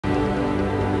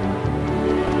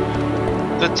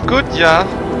That's good, yeah.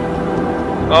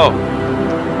 Oh.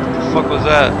 What the fuck was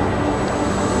that?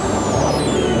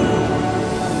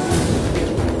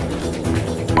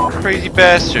 Crazy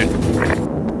bastard.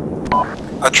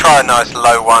 I try a nice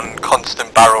low one,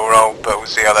 constant barrel roll, but we'll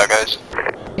see how that goes.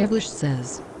 Evlish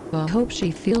says, I hope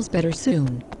she feels better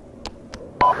soon.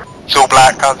 It's all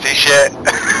black, can't see shit.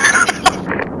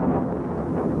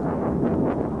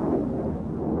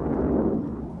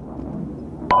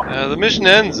 The mission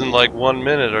ends in like 1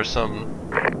 minute or something.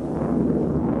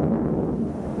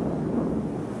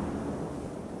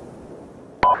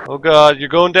 Oh god, you're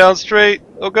going down straight.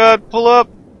 Oh god, pull up.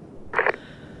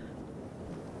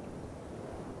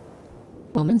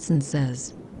 Wilmanson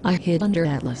says, I hid under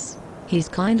Atlas. He's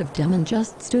kind of dumb and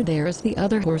just stood there as the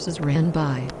other horses ran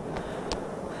by.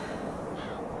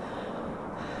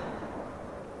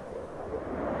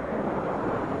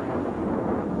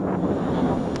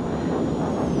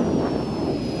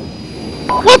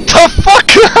 What the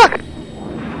fuck?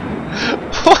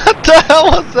 What the hell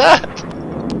was that?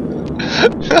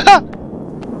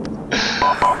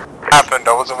 Happened,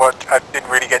 I didn't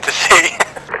really get to see.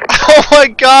 Oh my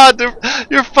god,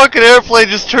 your fucking airplane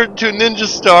just turned into a ninja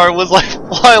star and was like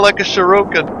flying like a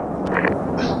shuriken.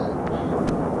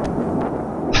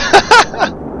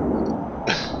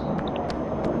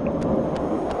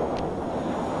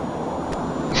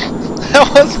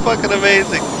 That was fucking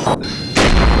amazing.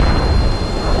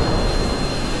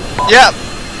 Yeah,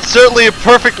 certainly a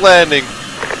perfect landing.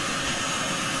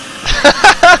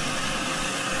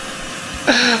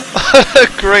 What a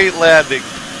great landing.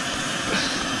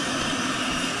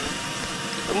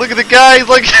 And look at the guy, he's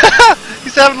like,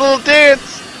 he's having a little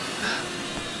dance.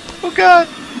 Oh god.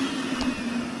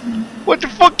 What the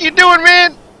fuck you doing,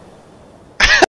 man?